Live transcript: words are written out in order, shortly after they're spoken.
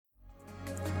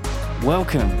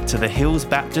Welcome to the Hills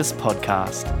Baptist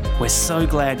Podcast. We're so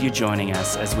glad you're joining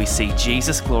us as we see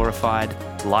Jesus glorified,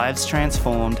 lives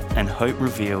transformed, and hope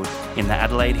revealed in the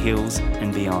Adelaide Hills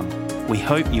and beyond. We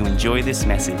hope you enjoy this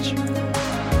message.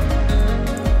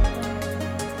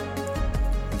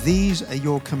 These are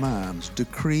your commands,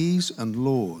 decrees, and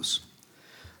laws.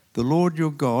 The Lord your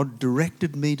God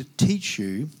directed me to teach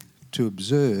you to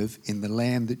observe in the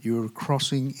land that you are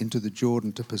crossing into the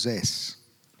Jordan to possess,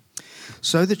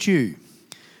 so that you,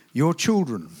 your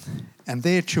children, and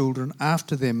their children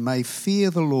after them may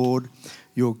fear the Lord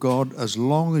your God as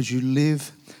long as you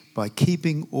live by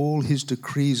keeping all his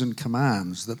decrees and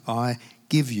commands that I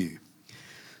give you,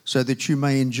 so that you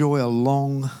may enjoy a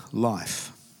long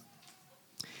life.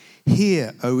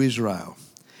 Hear, O Israel,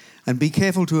 and be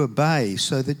careful to obey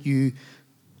so that you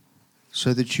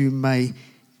may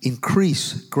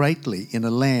increase greatly in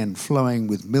a land flowing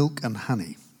with milk and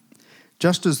honey,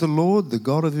 just as the Lord, the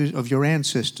God of your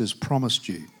ancestors, promised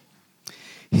you.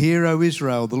 Hear, O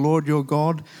Israel, the Lord your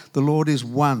God, the Lord is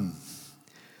one.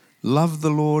 Love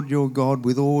the Lord your God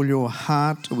with all your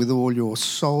heart, with all your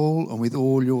soul, and with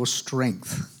all your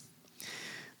strength.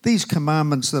 These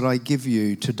commandments that I give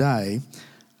you today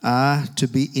are to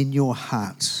be in your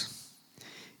hearts.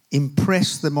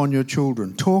 Impress them on your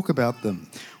children. Talk about them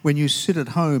when you sit at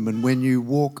home and when you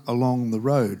walk along the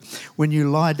road, when you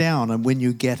lie down and when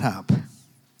you get up.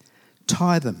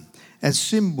 Tie them as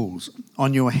symbols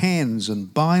on your hands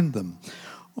and bind them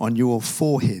on your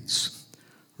foreheads.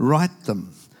 Write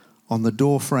them on the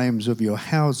door frames of your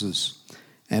houses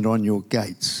and on your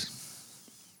gates.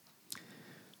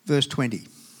 Verse 20.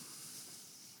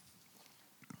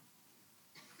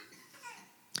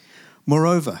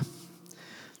 Moreover,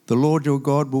 the Lord your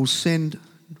God will send...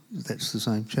 That's the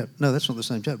same chapter. No, that's not the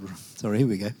same chapter. Sorry, here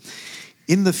we go.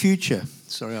 In the future...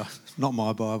 Sorry, not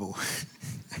my Bible.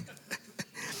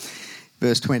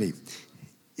 Verse 20.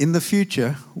 In the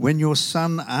future, when your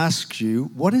son asks you,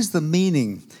 what is the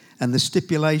meaning and the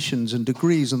stipulations and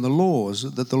decrees and the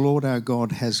laws that the Lord our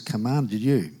God has commanded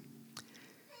you?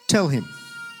 Tell him,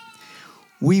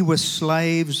 we were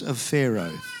slaves of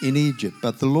Pharaoh in Egypt,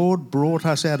 but the Lord brought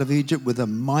us out of Egypt with a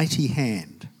mighty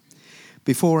hand.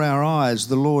 Before our eyes,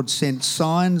 the Lord sent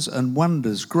signs and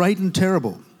wonders, great and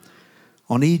terrible,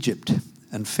 on Egypt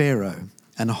and Pharaoh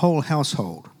and the whole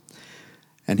household.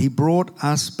 And he brought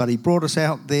us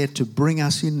out there to bring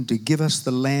us in, to give us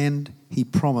the land he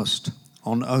promised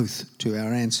on oath to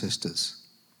our ancestors.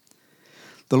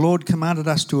 The Lord commanded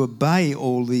us to obey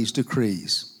all these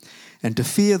decrees and to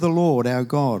fear the Lord our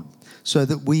God, so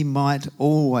that we might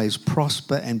always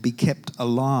prosper and be kept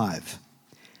alive,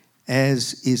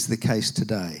 as is the case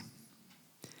today.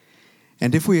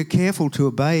 And if we are careful to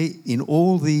obey in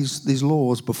all these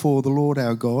laws before the Lord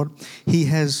our God, he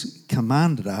has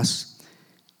commanded us,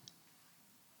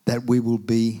 that will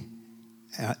be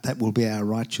our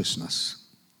righteousness.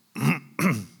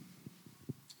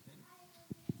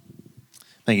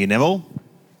 Thank you, Neville.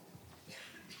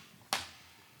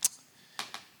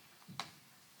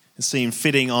 It seemed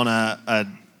fitting on a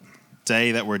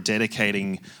day that we're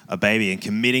dedicating a baby and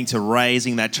committing to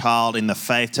raising that child in the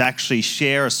faith, to actually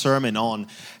share a sermon on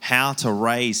how to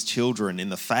raise children in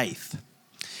the faith.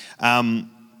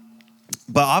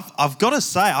 But I've got to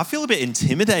say, I feel a bit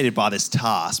intimidated by this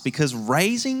task because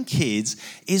raising kids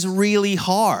is really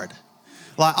hard.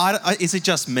 Is it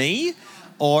just me?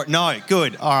 Or no,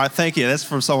 good. All right, thank you. That's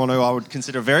from someone who I would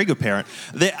consider a very good parent.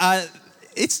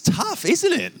 It's tough,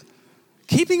 isn't it?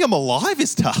 Keeping them alive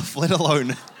is tough, let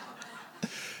alone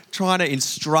trying to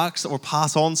instruct or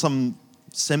pass on some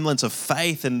semblance of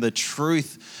faith and the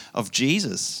truth of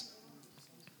Jesus.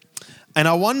 And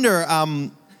I wonder,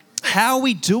 how are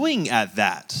we doing at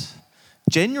that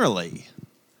generally?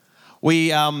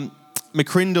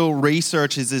 McCrindle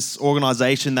Research is this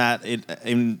organisation that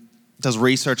does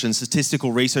research and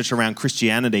statistical research around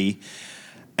Christianity.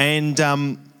 And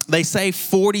they say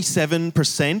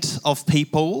 47% of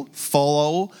people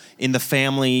follow in the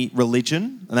family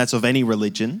religion, and that's of any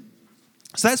religion.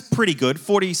 So that's pretty good,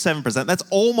 47%. That's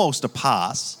almost a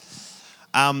pass.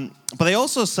 But they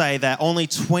also say that only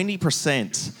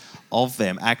 20% of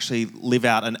them actually live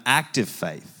out an active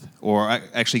faith or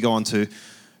actually go on to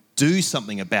do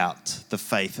something about the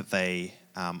faith that they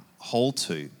hold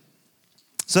to.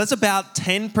 So that's about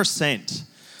 10%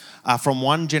 from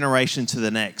one generation to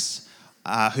the next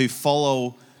who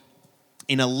follow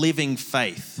in a living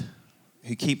faith,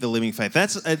 who keep the living faith.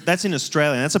 That's in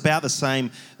Australia. That's about the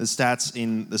same as stats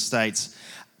in the States.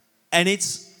 And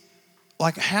it's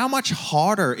like, how much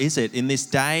harder is it in this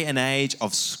day and age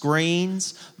of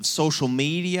screens, of social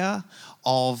media,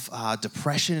 of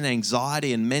depression and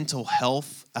anxiety and mental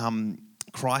health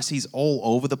crises all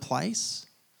over the place.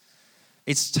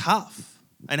 It's tough.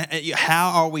 And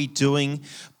how are we doing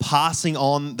passing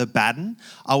on the baton?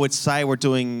 I would say we're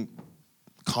doing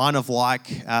kind of like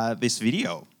this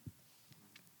video.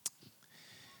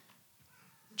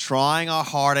 Trying our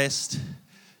hardest,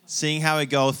 seeing how we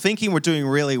go, thinking we're doing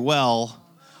really well,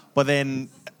 but then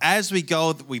as we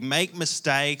go, we make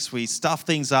mistakes, we stuff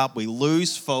things up, we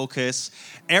lose focus,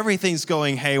 everything's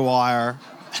going haywire.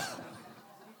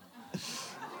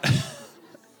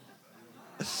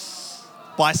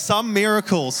 By some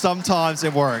miracle, sometimes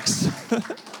it works.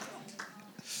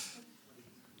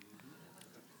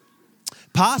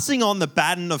 Passing on the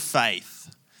baton of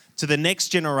faith to the next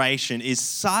generation is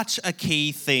such a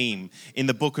key theme in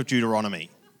the book of Deuteronomy.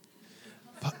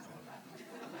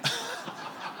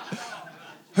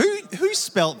 Who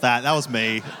spelt that? That was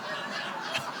me.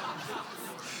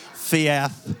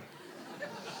 Fiath.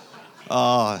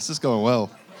 Oh, this is going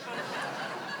well.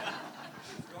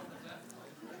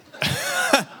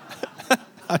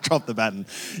 I dropped the baton.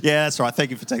 Yeah, that's right.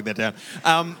 Thank you for taking that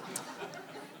down.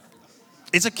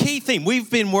 It's a key theme. We've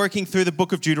been working through the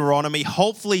book of Deuteronomy.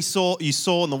 Hopefully you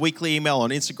saw in the weekly email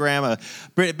on Instagram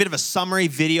a bit of a summary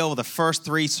video of the first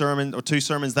 2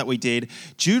 sermons that we did.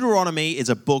 Deuteronomy is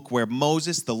a book where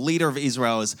Moses, the leader of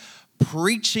Israel, is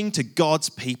preaching to God's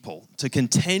people, to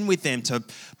contend with them, to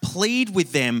plead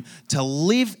with them, to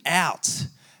live out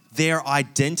their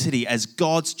identity as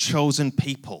God's chosen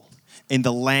people in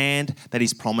the land that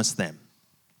he's promised them.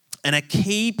 And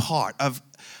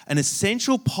an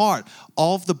essential part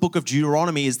of the book of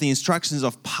Deuteronomy is the instructions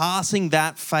of passing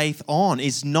that faith on.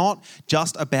 It's not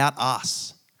just about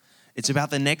us. It's about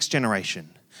the next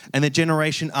generation and the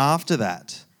generation after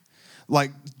that.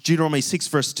 Like Deuteronomy 6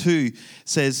 verse 2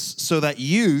 says, so that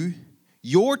you,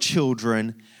 your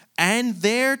children, and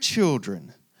their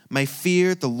children may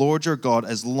fear the Lord your God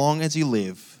as long as you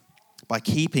live, by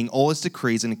keeping all his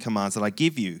decrees and commands that I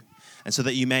give you, and so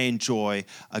that you may enjoy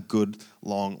a good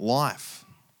long life.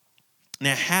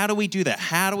 Now, how do we do that?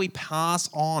 How do we pass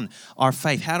on our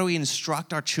faith? How do we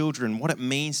instruct our children what it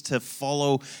means to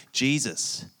follow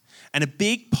Jesus? And a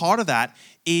big part of that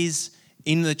is,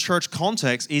 in the church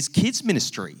context, is kids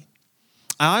ministry.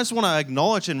 And I just want to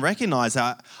acknowledge and recognize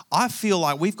that I feel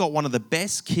like we've got one of the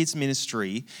best kids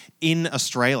ministry in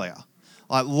Australia.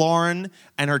 Like Lauren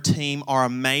and her team are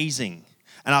amazing.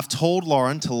 And I've told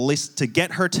Lauren to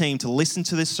get her team to listen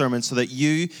to this sermon so that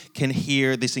you can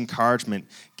hear this encouragement,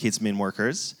 kids min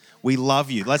workers. We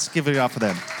love you. Let's give it up for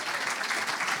them.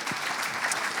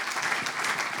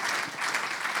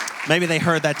 Maybe they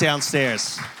heard that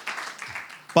downstairs.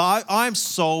 But I'm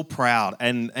so proud,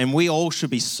 and we all should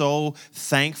be so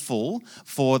thankful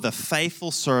for the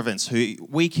faithful servants who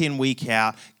week in, week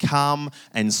out come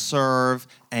and serve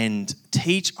and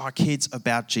teach our kids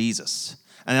about Jesus.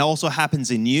 And it also happens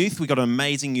in youth. We've got an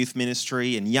amazing youth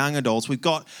ministry and young adults. We've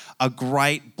got a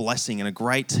great blessing and a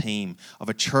great team of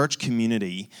a church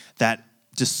community that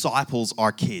disciples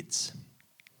our kids.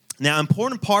 Now, an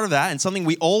important part of that, and something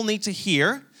we all need to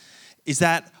hear, is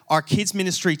that our kids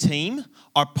ministry team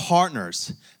are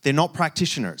partners. They're not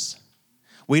practitioners.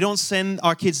 We don't send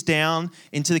our kids down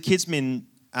into the kids min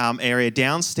area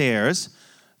downstairs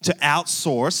to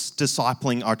outsource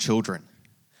discipling our children.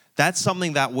 That's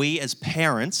something that we as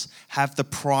parents have the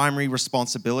primary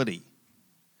responsibility.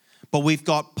 But we've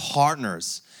got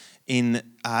partners in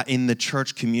the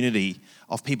church community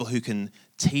of people who can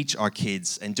teach our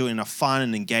kids and do it in a fun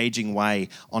and engaging way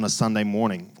on a Sunday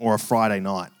morning or a Friday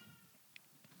night.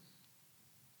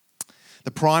 The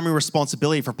primary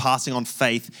responsibility for passing on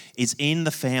faith is in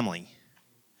the family.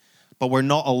 But we're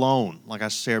not alone, like I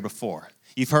shared before.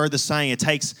 You've heard the saying, it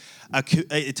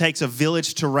takes a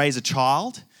village to raise a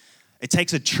child. It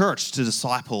takes a church to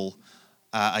disciple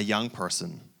a young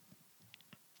person.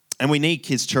 And we need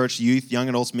kids' church, youth, young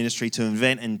adults ministry to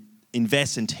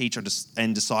invest and teach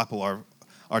and disciple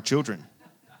our children.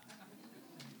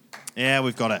 Yeah,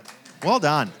 we've got it. Well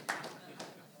done.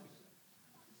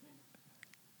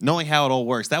 Knowing how it all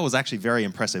works, that was actually very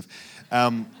impressive.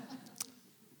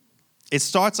 It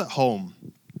starts at home.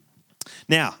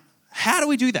 Now, how do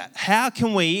we do that? How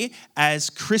can we, as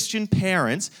Christian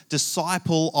parents,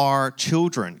 disciple our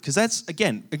children? Because that's,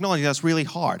 again, acknowledging that's really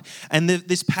hard. And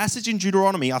this passage in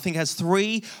Deuteronomy, I think, has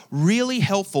 3 really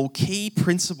helpful key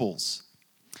principles.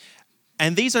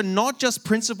 And these are not just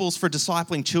principles for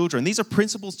discipling children. These are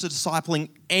principles to discipling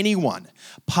anyone.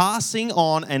 Passing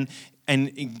on and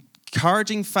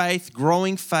encouraging faith,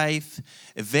 growing faith,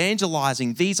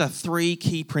 evangelizing. These are 3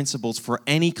 key principles for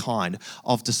any kind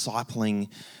of discipling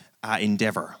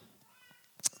endeavor.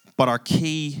 but are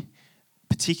key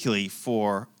particularly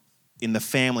for in the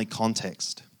family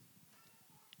context.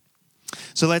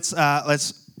 So let's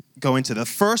go into the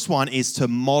first one is to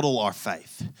model our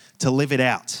faith, to live it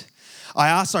out. I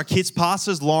asked our kids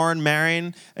pastors, Lauren,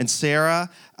 Marion, and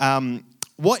Sarah,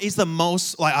 what is the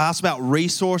most, I asked about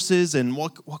resources and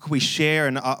what can we share,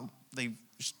 and they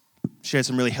shared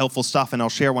some really helpful stuff, and I'll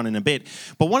share one in a bit.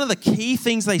 But one of the key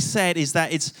things they said is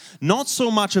that it's not so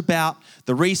much about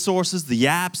the resources, the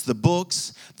apps, the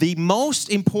books. The most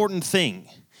important thing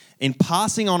in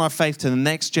passing on our faith to the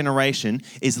next generation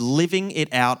is living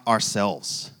it out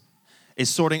ourselves,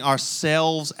 is sorting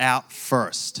ourselves out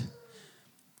first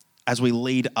as we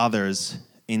lead others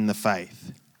in the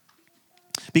faith.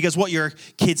 Because what your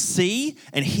kids see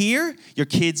and hear, your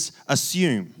kids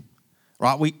assume,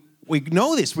 right? We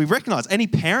know this, we recognize. Any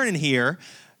parent in here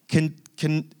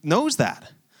knows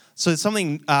that. So it's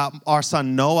something our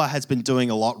son Noah has been doing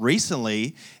a lot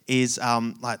recently is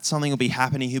like something will be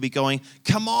happening, he'll be going,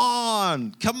 come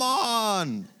on.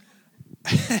 And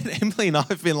Emily and I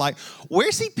have been like,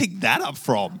 where's he picked that up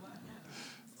from?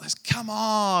 Let's come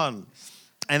on.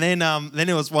 And then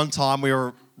it was one time we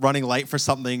were running late for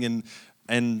something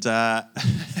and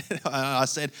I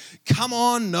said, come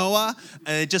on, Noah.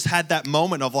 And it just had that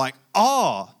moment of like,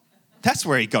 oh, that's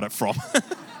where he got it from.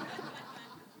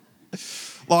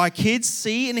 Well, our kids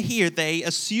see and hear, they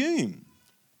assume.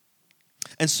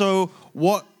 And so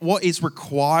what is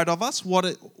required of us,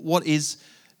 what is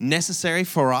necessary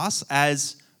for us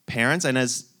as parents and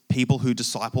as people who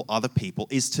disciple other people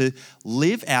is to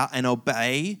live out and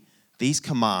obey these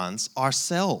commands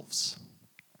ourselves.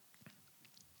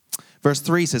 Verse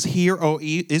 3 says, hear, O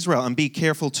Israel, and be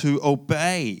careful to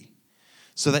obey,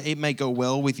 so that it may go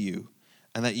well with you,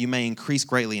 and that you may increase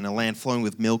greatly in a land flowing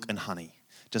with milk and honey,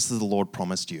 just as the Lord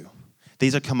promised you.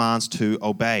 These are commands to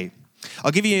obey. I'll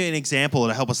give you an example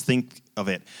to help us think of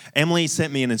it. Emily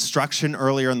sent me an instruction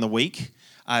earlier in the week.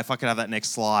 If I could have that next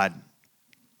slide.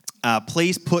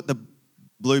 Please put the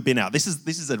blue bin out. This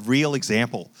is a real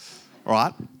example, all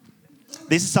right?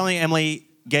 This is something Emily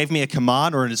gave me a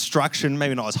command or an instruction,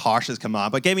 maybe not as harsh as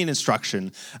command, but gave me an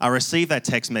instruction. I received that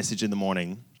text message in the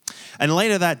morning. And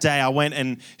later that day, I went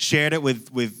and shared it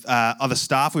with other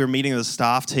staff. We were meeting with the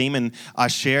staff team, and I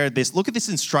shared this. Look at this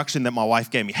instruction that my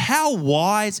wife gave me. How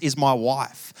wise is my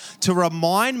wife to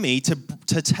remind me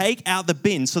to take out the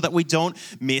bin so that we don't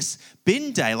miss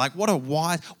bin day? Like, what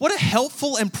a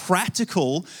helpful and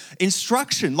practical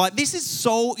instruction. Like, this is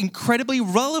so incredibly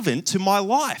relevant to my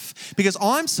life because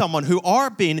I'm someone who our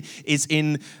bin is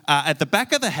in at the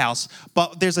back of the house,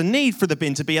 but there's a need for the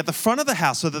bin to be at the front of the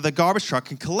house so that the garbage truck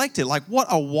can collect it. Like, what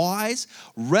a wise,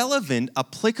 relevant,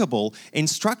 applicable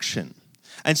instruction.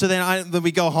 And so then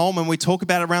we go home and we talk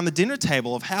about it around the dinner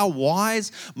table of how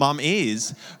wise Mum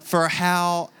is for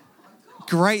how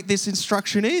great this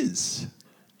instruction is.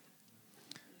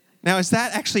 Now, is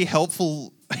that actually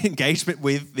helpful engagement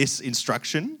with this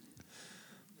instruction?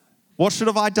 What should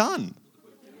have I done?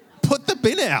 Put the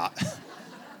bin out.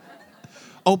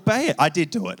 Obey it. I did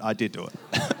do it. All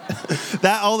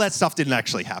that stuff didn't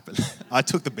actually happen. I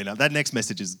took the bin out. That next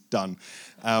message is done.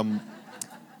 The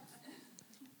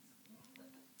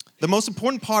most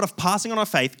important part of passing on our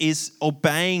faith is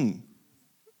obeying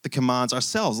the commands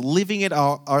ourselves, living it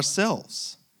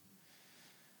ourselves.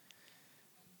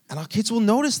 And our kids will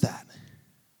notice that.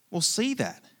 We'll see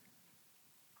that.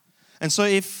 And so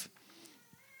if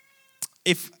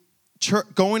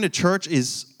going to church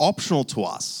is optional to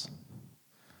us,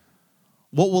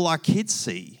 what will our kids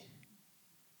see?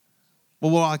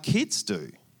 What will our kids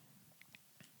do?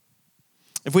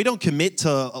 If we don't commit to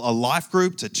a life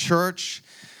group, to church,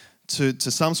 to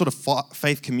some sort of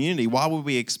faith community, why would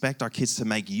we expect our kids to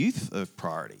make youth a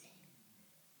priority?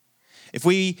 If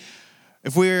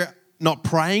we're not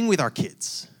praying with our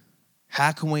kids,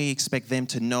 how can we expect them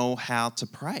to know how to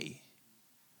pray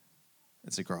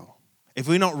as they grow? If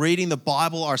we're not reading the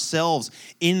Bible ourselves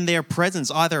in their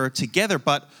presence, either together,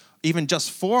 but even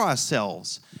just for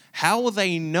ourselves, how will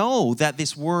they know that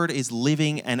this word is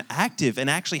living and active and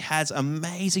actually has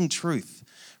amazing truth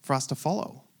for us to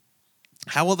follow?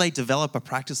 How will they develop a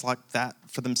practice like that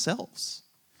for themselves?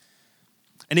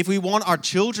 And if we want our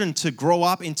children to grow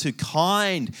up into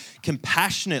kind,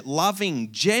 compassionate,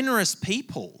 loving, generous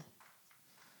people,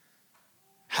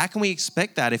 how can we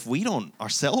expect that if we don't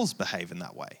ourselves behave in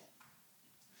that way?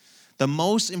 The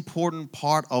most important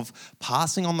part of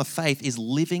passing on the faith is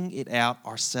living it out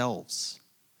ourselves.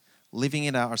 Living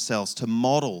it out ourselves to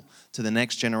model to the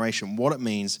next generation what it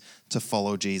means to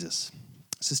follow Jesus.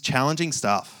 This is challenging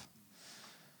stuff.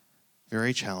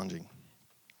 Very challenging.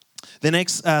 The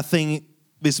next thing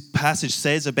this passage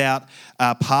says about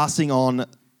passing on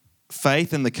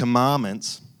faith and the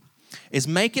commandments is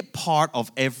make it part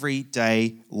of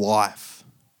everyday life.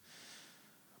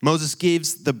 Moses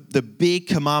gives the big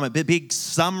commandment, the big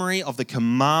summary of the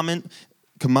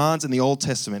commands in the Old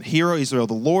Testament. Hear, O Israel,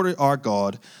 the Lord our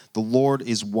God, the Lord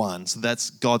is one. So that's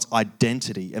God's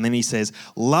identity. And then he says,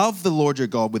 love the Lord your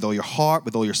God with all your heart,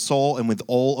 with all your soul, and with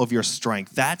all of your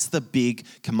strength. That's the big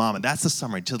commandment. That's the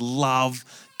summary, to love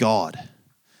God.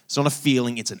 It's not a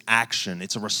feeling, it's an action.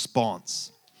 It's a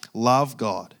response. Love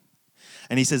God.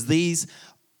 And he says, these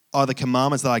are the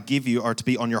commandments that I give you are to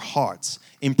be on your hearts.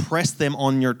 Impress them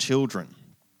on your children.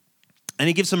 And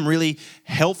he gives some really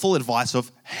helpful advice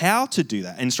of how to do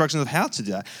that, instructions of how to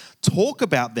do that. Talk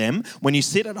about them when you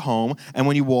sit at home and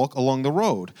when you walk along the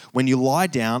road, when you lie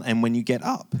down and when you get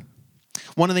up.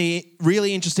 One of the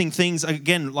really interesting things,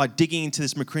 again, like digging into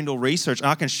this McCrindle research, and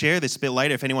I can share this a bit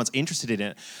later if anyone's interested in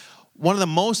it. One of the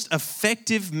most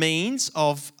effective means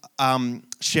of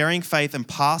sharing faith and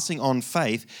passing on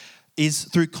faith is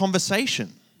through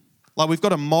conversation. Like we've got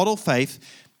to model faith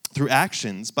through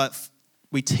actions, but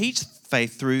we teach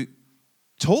faith through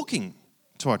talking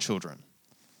to our children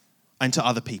and to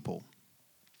other people.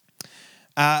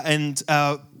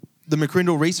 The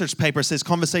McCrindle research paper says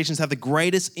conversations have the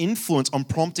greatest influence on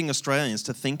prompting Australians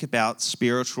to think about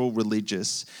spiritual,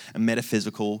 religious, and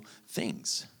metaphysical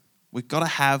things. We've got to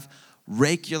have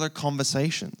regular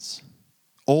conversations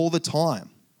all the time.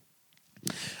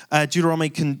 Deuteronomy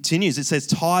continues. It says,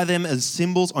 tie them as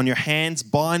symbols on your hands,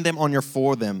 bind them on your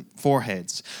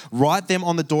foreheads, write them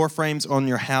on the doorframes on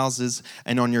your houses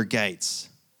and on your gates.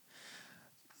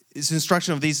 This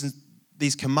instruction of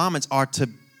these commandments are to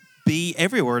be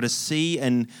everywhere, to see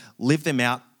and live them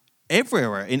out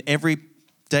everywhere in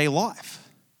everyday life.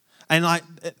 And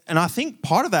I think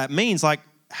part of that means like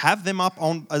have them up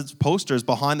on as posters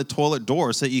behind the toilet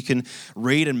door so that you can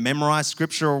read and memorize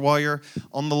scripture while you're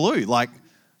on the loo. Like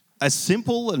as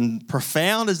simple and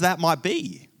profound as that might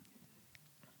be.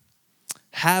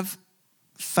 Have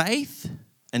faith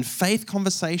and faith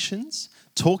conversations,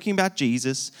 talking about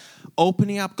Jesus,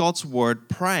 opening up God's word,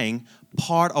 praying,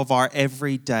 part of our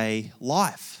everyday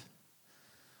life.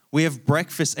 We have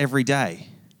breakfast every day.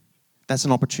 That's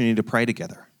an opportunity to pray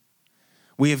together.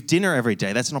 We have dinner every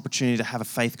day. That's an opportunity to have a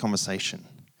faith conversation.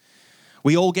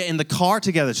 We all get in the car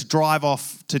together to drive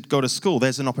off to go to school.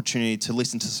 There's an opportunity to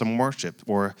listen to some worship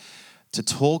or to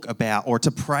talk about or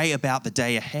to pray about the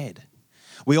day ahead.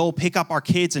 We all pick up our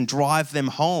kids and drive them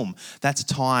home. That's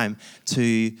time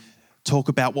to talk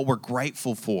about what we're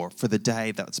grateful for the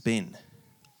day that's been.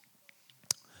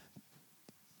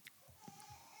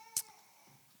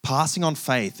 Passing on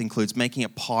faith includes making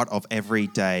it part of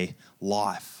everyday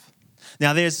life.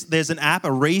 Now, there's an app,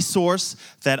 a resource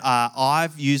that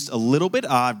I've used a little bit.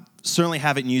 I certainly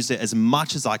haven't used it as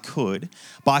much as I could,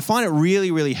 but I find it really,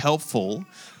 really helpful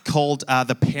called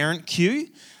the Parent Queue,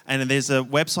 and there's a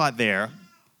website there,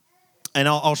 and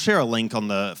I'll share a link on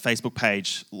the Facebook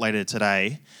page later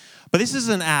today. But this is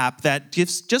an app that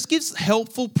just gives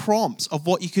helpful prompts of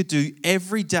what you could do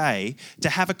every day to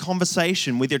have a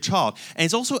conversation with your child, and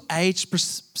it's also age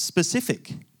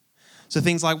specific. So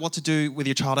things like what to do with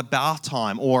your child at bath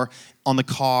time or on the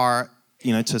car,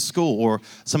 to school or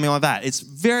something like that. It's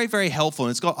very, very helpful,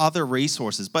 and it's got other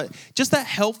resources. But just that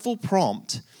helpful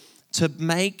prompt to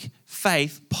make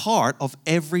faith part of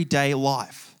everyday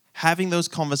life, having those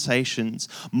conversations,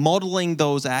 modeling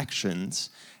those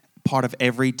actions, part of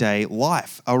everyday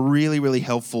life. A really, really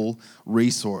helpful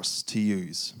resource to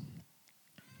use.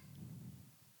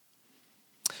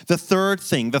 The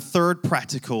third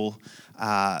practical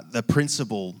the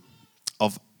principle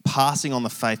of passing on the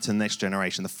faith to the next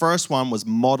generation. The first one was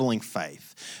modeling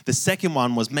faith. The second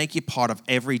one was make it part of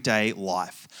everyday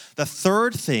life. The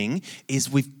third thing is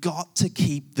we've got to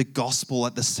keep the gospel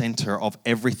at the center of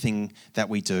everything that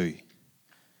we do.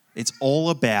 It's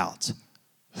all about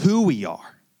who we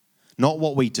are, not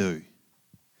what we do.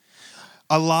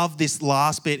 I love this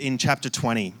last bit in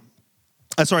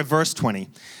verse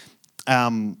 20.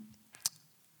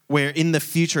 Where in the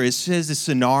future, it says this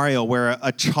scenario where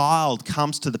a child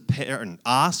comes to the parent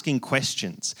asking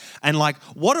questions. And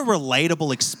what a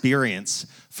relatable experience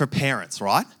for parents,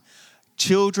 right?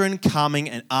 Children coming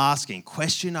and asking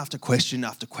question after question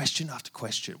after question after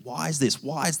question. Why is this?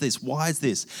 Why is this? Why is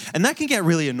this? And that can get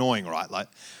really annoying, right?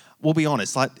 We'll be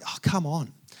honest, oh, come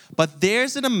on. But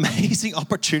there's an amazing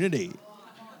opportunity.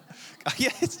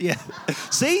 Yes, yeah.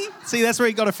 See, that's where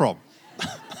he got it from.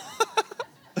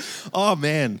 Oh,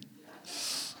 man.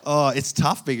 Oh, it's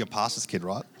tough being a pastor's kid,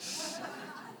 right?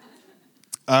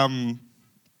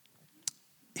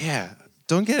 Yeah,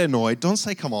 don't get annoyed. Don't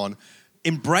say, come on.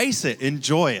 embrace it,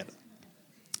 enjoy it.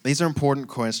 These are important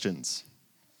questions.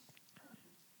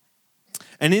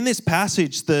 And in this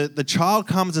passage, the child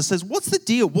comes and says, what's the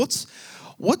deal?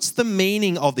 What's the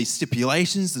meaning of these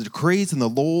stipulations, the decrees, and the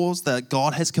laws that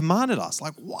God has commanded us?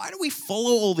 Like, why do we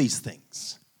follow all these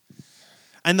things?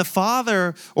 And the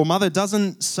father or mother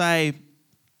doesn't say,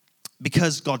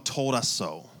 because God told us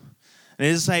so. And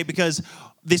it doesn't say, because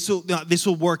this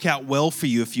will work out well for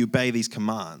you if you obey these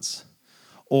commands.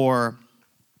 Or,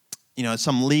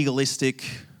 some legalistic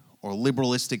or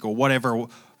liberalistic or whatever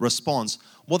response.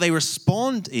 What they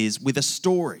respond is with a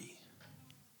story.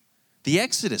 The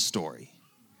Exodus story.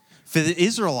 For the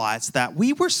Israelites, that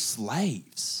we were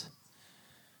slaves.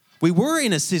 We were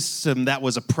in a system that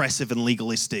was oppressive and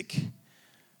legalistic.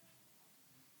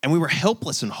 And we were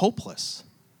helpless and hopeless.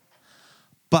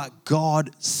 But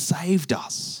God saved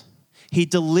us. He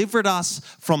delivered us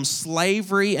from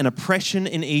slavery and oppression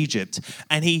in Egypt.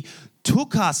 And He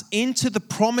took us into the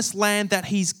promised land that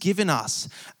He's given us.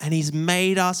 And He's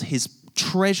made us His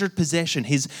treasured possession,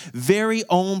 His very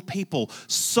own people,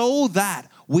 so that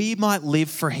we might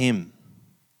live for Him.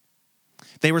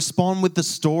 They respond with the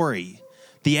story,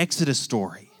 the Exodus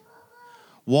story.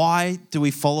 Why do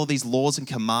we follow these laws and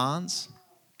commands?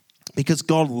 Because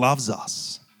God loves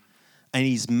us and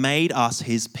He's made us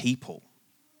His people.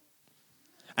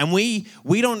 And we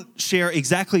don't share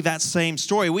exactly that same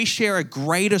story. We share a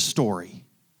greater story.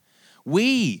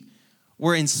 We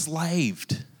were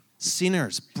enslaved,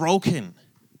 sinners, broken,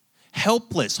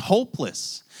 helpless,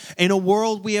 hopeless, in a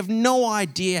world we have no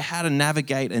idea how to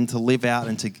navigate and to live out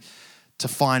and to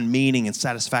find meaning and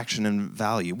satisfaction and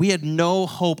value. We had no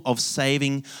hope of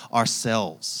saving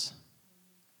ourselves.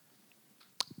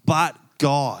 But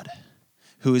God,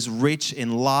 who is rich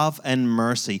in love and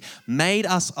mercy, made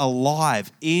us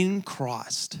alive in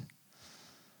Christ,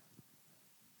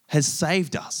 has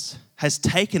saved us, has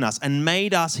taken us and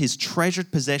made us His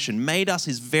treasured possession, made us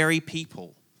His very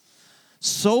people,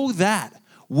 so that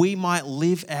we might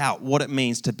live out what it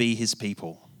means to be His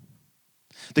people.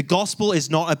 The gospel is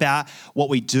not about what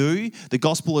we do. The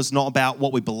gospel is not about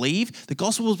what we believe. The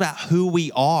gospel is about who we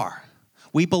are.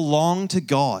 We belong to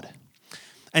God.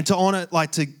 And to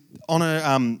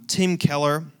honor Tim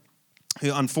Keller,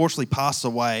 who unfortunately passed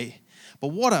away. But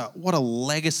what a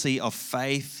legacy of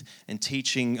faith and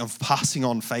teaching, of passing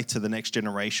on faith to the next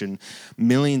generation,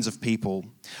 millions of people.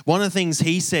 One of the things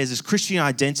he says is Christian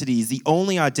identity is the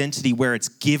only identity where it's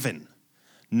given,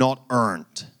 not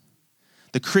earned.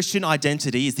 The Christian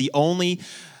identity is the only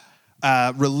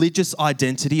religious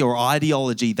identity or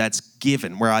ideology that's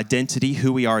given, where identity,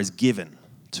 who we are, is given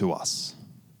to us.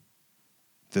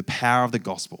 The power of the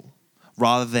gospel,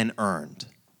 rather than earned.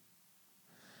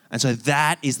 And so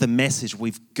that is the message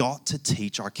we've got to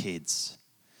teach our kids.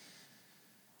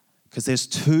 Because there's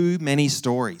too many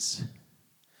stories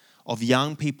of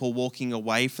young people walking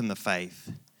away from the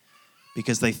faith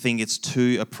because they think it's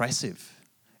too oppressive,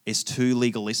 it's too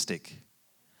legalistic.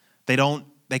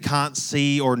 They can't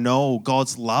see or know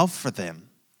God's love for them.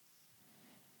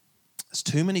 There's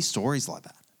too many stories like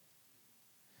that.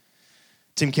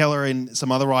 Tim Keller, in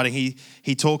some other writing,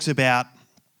 he talks about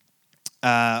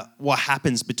what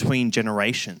happens between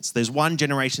generations. There's one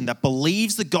generation that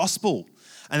believes the gospel,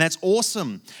 and that's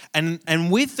awesome.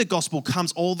 And with the gospel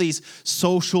comes all these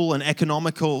social and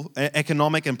economic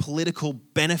and political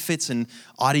benefits and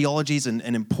ideologies and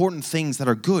important things that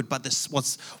are good. But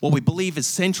what we believe is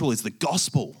central is the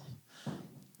gospel.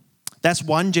 That's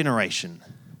one generation.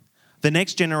 The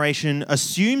next generation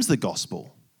assumes the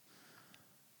gospel,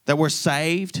 that we're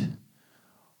saved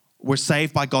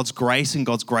by God's grace and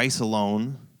God's grace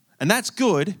alone. And that's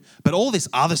good, but all this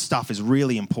other stuff is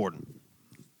really important.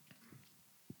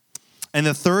 And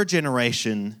the third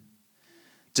generation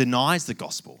denies the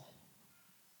gospel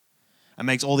and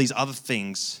makes all these other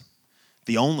things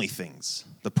the only things,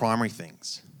 the primary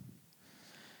things.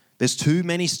 There's too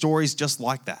many stories just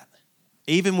like that.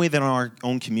 Even within our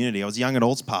own community. I was a young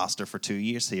adults pastor for 2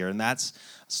 years here, and that's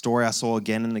a story I saw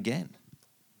again and again.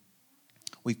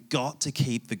 We've got to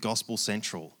keep the gospel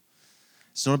central.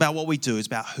 It's not about what we do, it's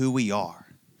about who we are.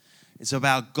 It's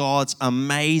about God's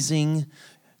amazing,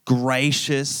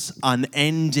 gracious,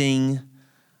 unending,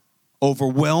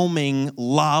 overwhelming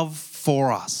love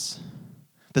for us.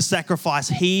 The sacrifice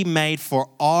He made for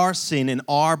our sin and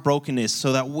our brokenness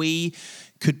so that we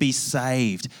could be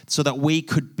saved, so that we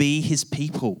could be His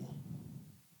people,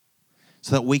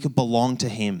 so that we could belong to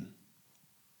Him.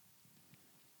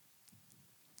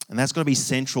 And that's got to be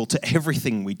central to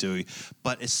everything we do,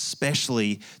 but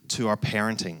especially to our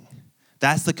parenting.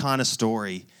 That's the kind of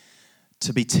story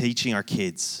to be teaching our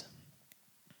kids.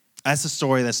 That's the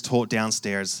story that's taught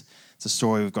downstairs It's a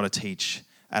story we've got to teach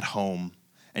at home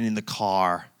and in the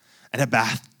car and at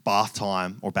bath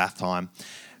time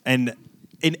and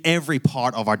in every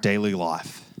part of our daily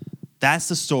life. That's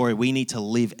the story we need to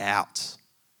live out.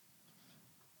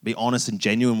 Be honest and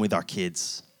genuine with our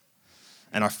kids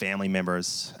and our family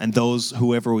members and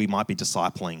whoever we might be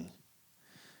discipling.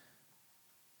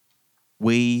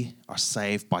 We are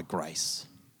saved by grace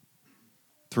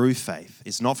through faith.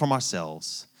 It's not from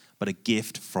ourselves, but a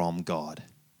gift from God.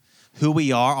 Who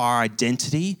we are, our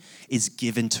identity, is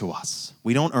given to us.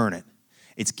 We don't earn it.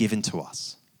 It's given to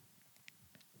us.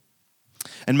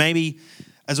 And maybe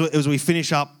as we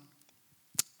finish up,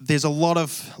 there's a lot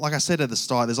of, like I said at the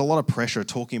start, there's a lot of pressure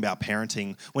talking about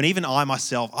parenting when even I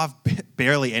myself, I've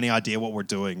barely any idea what we're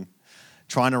doing,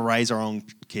 trying to raise our own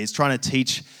kids, trying to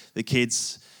teach the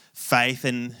kids faith.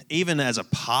 And even as a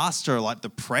pastor, like the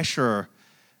pressure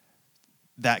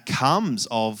that comes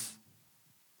of,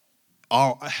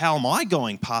 how am I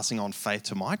passing on faith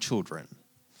to my children?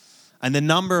 And the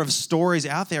number of stories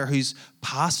out there whose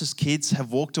pastors' kids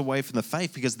have walked away from the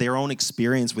faith because their own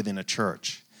experience within a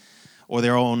church or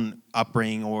their own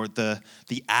upbringing or the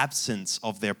absence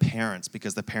of their parents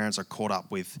because the parents are caught up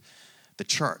with the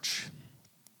church.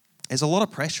 There's a lot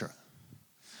of pressure.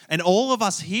 And all of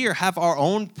us here have our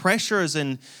own pressures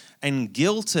and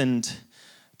guilt and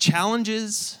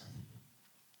challenges.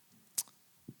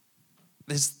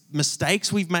 There's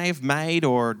mistakes we may have made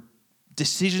or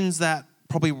decisions that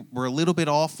probably were a little bit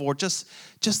off, or just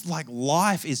like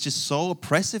life is just so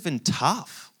oppressive and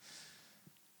tough.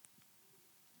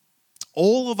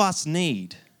 All of us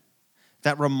need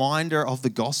that reminder of the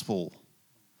gospel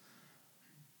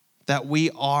that we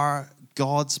are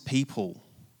God's people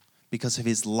because of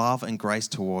his love and grace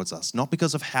towards us, not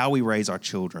because of how we raise our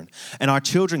children. And our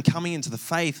children coming into the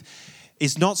faith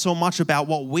is not so much about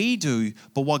what we do,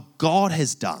 but what God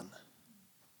has done.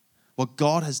 What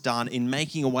God has done in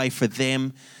making a way for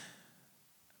them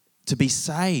to be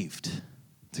saved,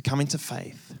 to come into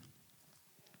faith.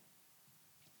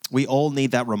 We all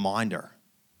need that reminder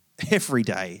every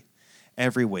day,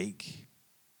 every week.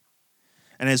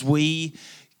 And as we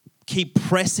keep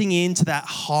pressing into that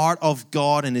heart of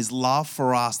God and his love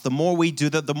for us, the more we do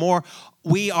that, the more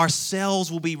we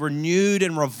ourselves will be renewed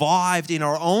and revived in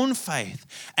our own faith.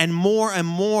 And more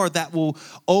that will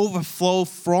overflow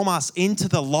from us into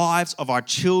the lives of our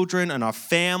children and our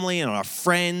family and our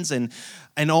friends and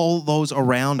all those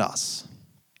around us.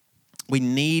 We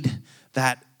need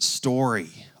that story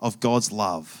of God's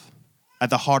love at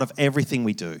the heart of everything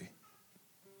we do,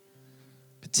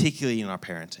 particularly in our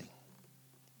parenting.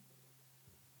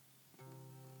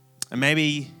 And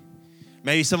maybe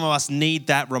some of us need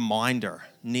that reminder,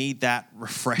 need that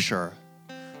refresher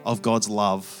of God's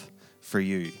love for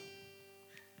you.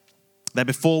 That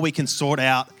before we can sort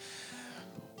out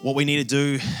what we need to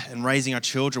do in raising our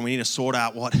children, we need to sort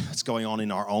out what's going on in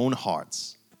our own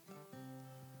hearts.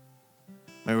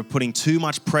 Maybe we're putting too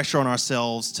much pressure on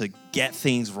ourselves to get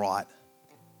things right.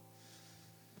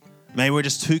 Maybe we're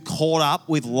just too caught up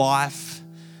with life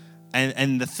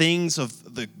and the things of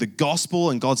the gospel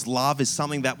and God's love is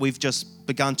something that we've just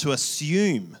begun to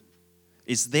assume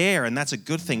is there, and that's a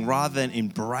good thing, rather than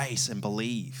embrace and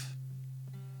believe.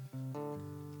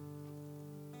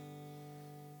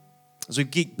 As we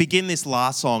begin this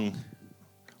last song,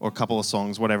 or a couple of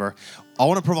songs, whatever, I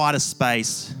want to provide a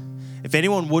space, if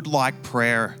anyone would like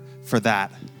prayer for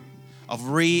that, of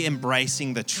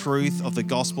re-embracing the truth of the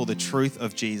gospel, the truth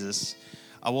of Jesus.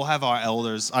 I will have our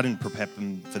elders, I didn't prepare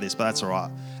them for this, but that's all right.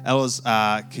 Elders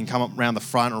can come up around the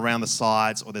front or around the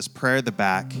sides, or there's prayer at the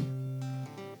back.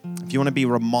 If you want to be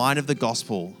reminded of the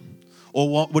gospel,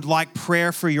 or would like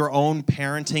prayer for your own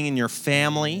parenting and your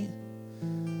family,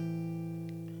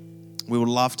 we would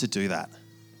love to do that.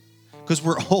 Because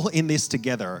we're all in this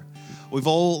together. We've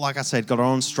all, like I said, got our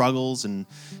own struggles and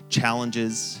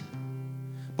challenges.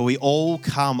 But we all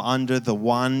come under the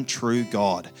one true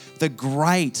God, the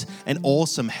great and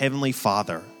awesome Heavenly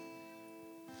Father,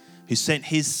 who sent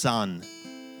his Son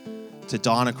to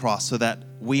die on a cross so that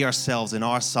we ourselves and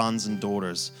our sons and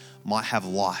daughters might have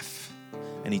life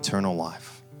and eternal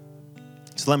life.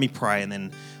 So let me pray and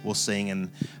then we'll sing.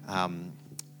 And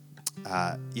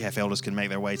if elders can make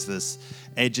their way to the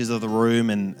edges of the room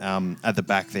and at the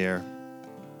back there,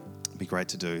 it'd be great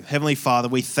to do. Heavenly Father,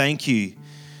 we thank you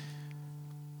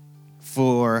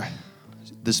for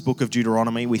this book of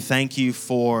Deuteronomy. We thank you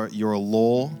for your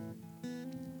law.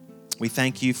 We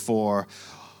thank you for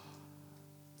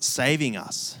saving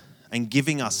us and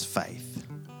giving us faith,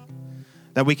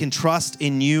 that we can trust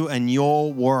in you and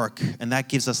your work, and that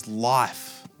gives us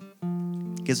life.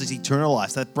 It gives us eternal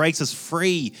life, that breaks us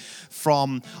free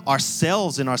from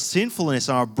ourselves and our sinfulness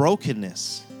and our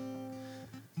brokenness.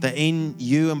 That in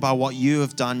you and by what you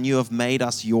have done, you have made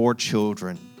us your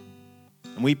children.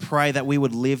 And we pray that we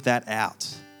would live that out,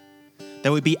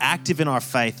 that we'd be active in our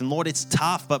faith. And Lord, it's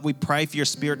tough, but we pray for your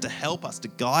Spirit to help us, to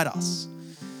guide us,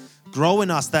 grow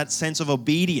in us that sense of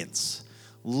obedience,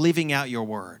 living out your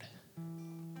word.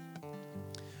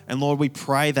 And Lord, we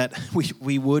pray that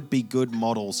we would be good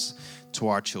models to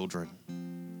our children.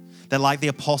 That like the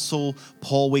Apostle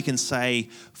Paul, we can say,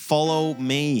 follow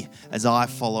me as I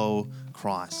follow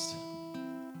Christ.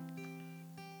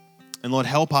 And Lord,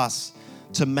 help us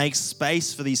to make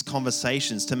space for these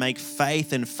conversations, to make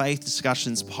faith and faith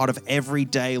discussions part of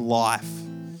everyday life.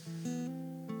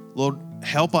 Lord,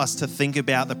 help us to think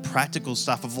about the practical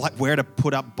stuff of like where to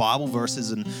put up Bible verses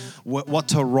and what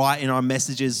to write in our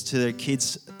messages to their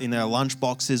kids in their lunch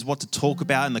boxes, what to talk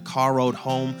about in the car ride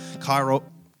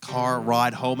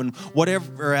home, and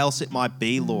whatever else it might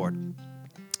be, Lord.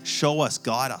 Show us,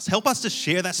 guide us. Help us to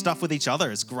share that stuff with each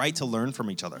other. It's great to learn from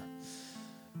each other.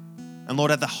 And Lord,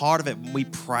 at the heart of it, we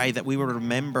pray that we will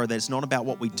remember that it's not about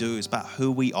what we do, it's about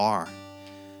who we are.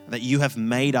 That you have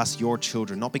made us your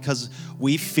children, not because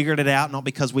we figured it out, not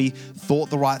because we thought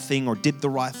the right thing or did the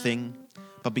right thing,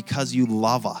 but because you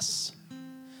love us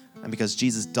and because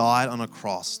Jesus died on a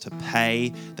cross to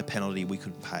pay the penalty we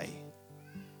couldn't pay.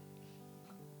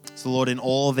 So Lord, in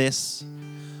all of this,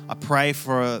 I pray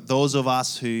for those of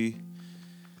us who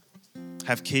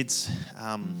have kids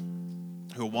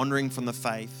who are wandering from the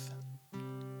faith,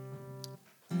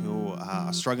 who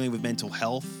are struggling with mental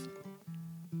health,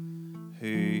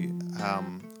 who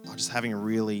are just having a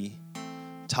really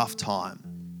tough time.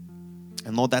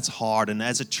 And Lord, that's hard. And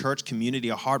as a church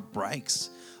community, our heart breaks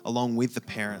along with the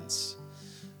parents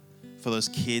for those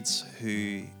kids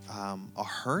who are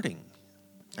hurting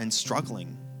and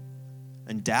struggling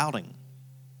and doubting.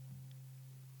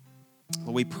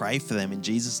 Lord, we pray for them in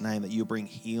Jesus' name that you would bring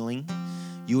healing,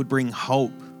 you would bring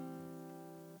hope.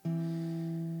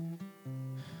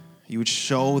 You would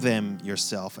show them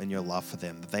yourself and your love for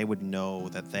them, that they would know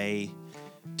that they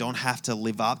don't have to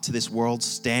live up to this world's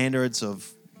standards of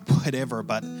whatever,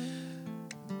 but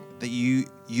that you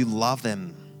love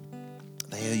them.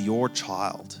 They are your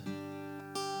child.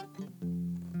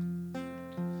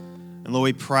 And Lord,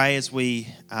 we pray as we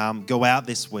go out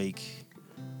this week,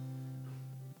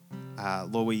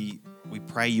 Lord, we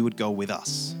pray you would go with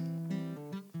us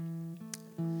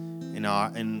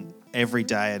in every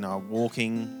day, in our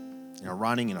walking, in our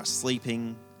running, in our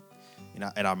sleeping,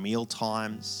 at our meal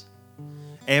times.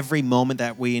 Every moment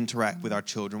that we interact with our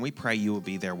children, we pray you will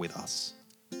be there with us.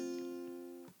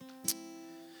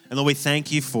 And Lord, we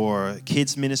thank you for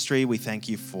kids ministry. We thank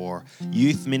you for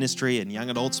youth ministry and young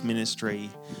adults ministry.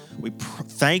 We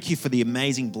thank you for the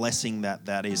amazing blessing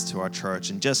that is to our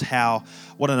church and just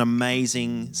what an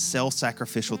amazing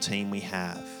self-sacrificial team we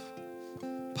have.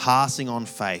 Passing on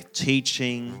faith,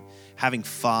 teaching, having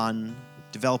fun,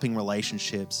 developing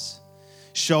relationships,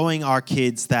 showing our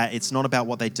kids that it's not about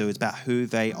what they do, it's about who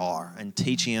they are, and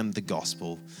teaching them the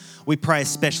gospel. We pray a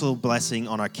special blessing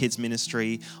on our kids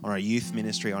ministry, on our youth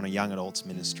ministry, on our young adults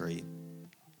ministry.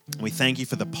 We thank you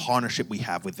for the partnership we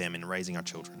have with them in raising our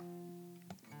children.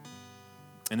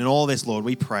 And in all this, Lord,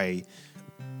 we pray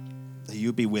that you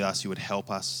would be with us, you would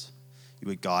help us, you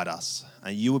would guide us,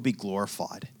 and you would be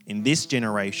glorified in this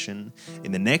generation,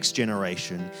 in the next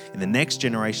generation, in the next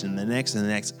generation, in the next, and the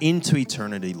next, into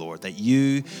eternity, Lord, that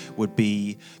you would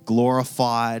be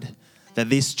glorified, that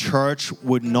this church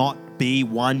would not be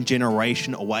one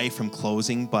generation away from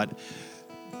closing, but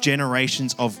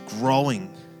generations of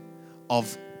growing,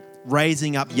 of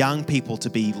raising up young people to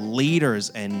be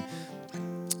leaders and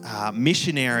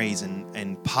missionaries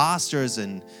and pastors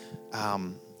and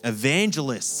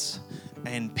evangelists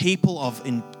and people of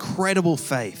incredible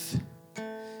faith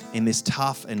in this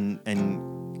tough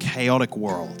and chaotic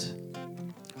world.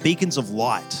 Beacons of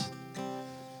light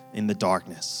in the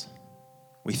darkness.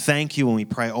 We thank you and we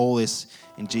pray all this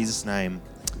in Jesus' name.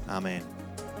 Amen.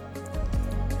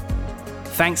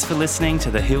 Thanks for listening to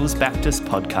the Hills Baptist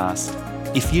podcast.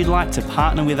 If you'd like to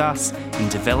partner with us in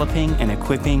developing and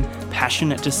equipping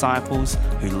passionate disciples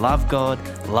who love God,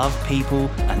 love people,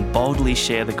 and boldly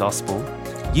share the gospel,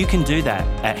 you can do that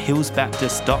at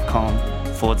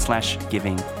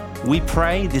hillsbaptist.com/giving. We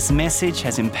pray this message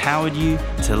has empowered you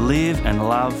to live and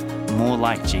love more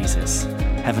like Jesus.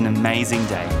 Have an amazing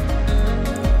day.